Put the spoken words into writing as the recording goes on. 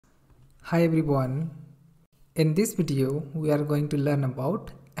Hi everyone, in this video we are going to learn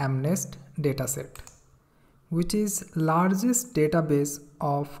about MNIST Dataset, which is largest database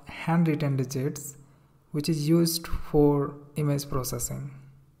of handwritten digits which is used for image processing.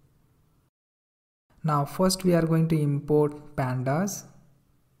 Now first we are going to import pandas.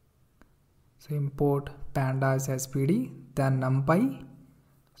 So import pandas as PD, then numpy.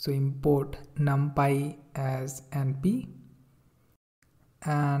 So import numpy as np.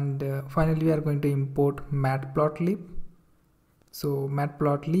 And finally we are going to import matplotlib. So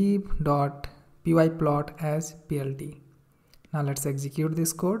matplotlib.pyplot as plt. Now let's execute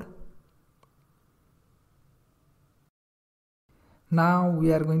this code. Now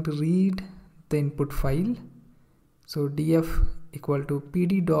we are going to read the input file. So df equal to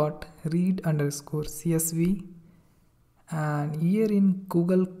pd.read_csv, and here in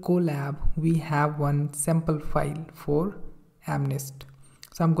Google Colab we have one sample file for MNIST.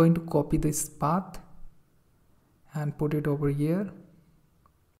 So I'm going to copy this path and put it over here,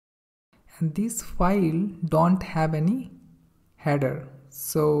 and this file don't have any header,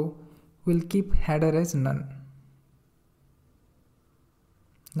 so we'll keep header as none.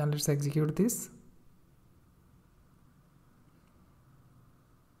 Now let's execute this.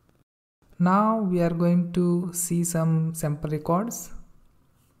 Now we are going to see some sample records,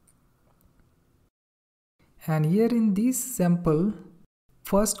 and here in this sample,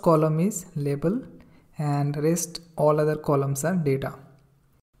 first column is label and rest all other columns are data.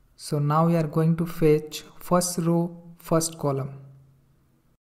 So now we are going to fetch first row, first column.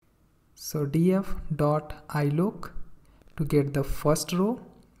 So df.ilook to get the first row,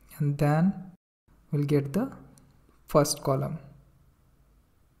 and then we'll get the first column.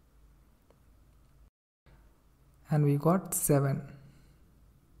 And we got 7.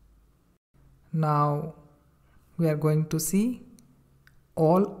 Now we are going to see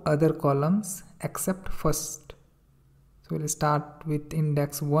all other columns except first. So we'll start with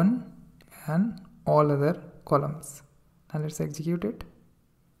index 1 and all other columns. Now let's execute it.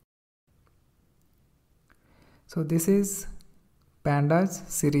 So this is pandas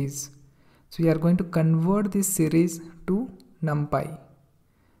series. So we are going to convert this series to numpy.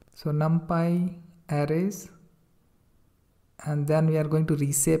 So numpy arrays, and then we are going to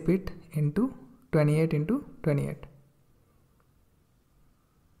reshape it into 28 into 28.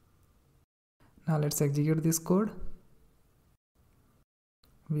 Now let's execute this code.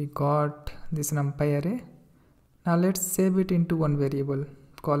 We got this numpy array. Now let's save it into one variable,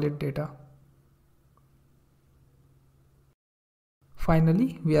 call it data.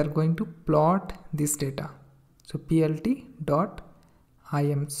 Finally we are going to plot this data. So plt.imso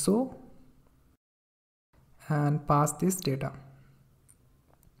and pass this data.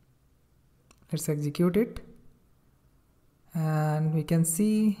 Let's execute it, and we can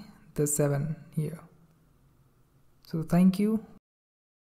see the 7 here. So thank you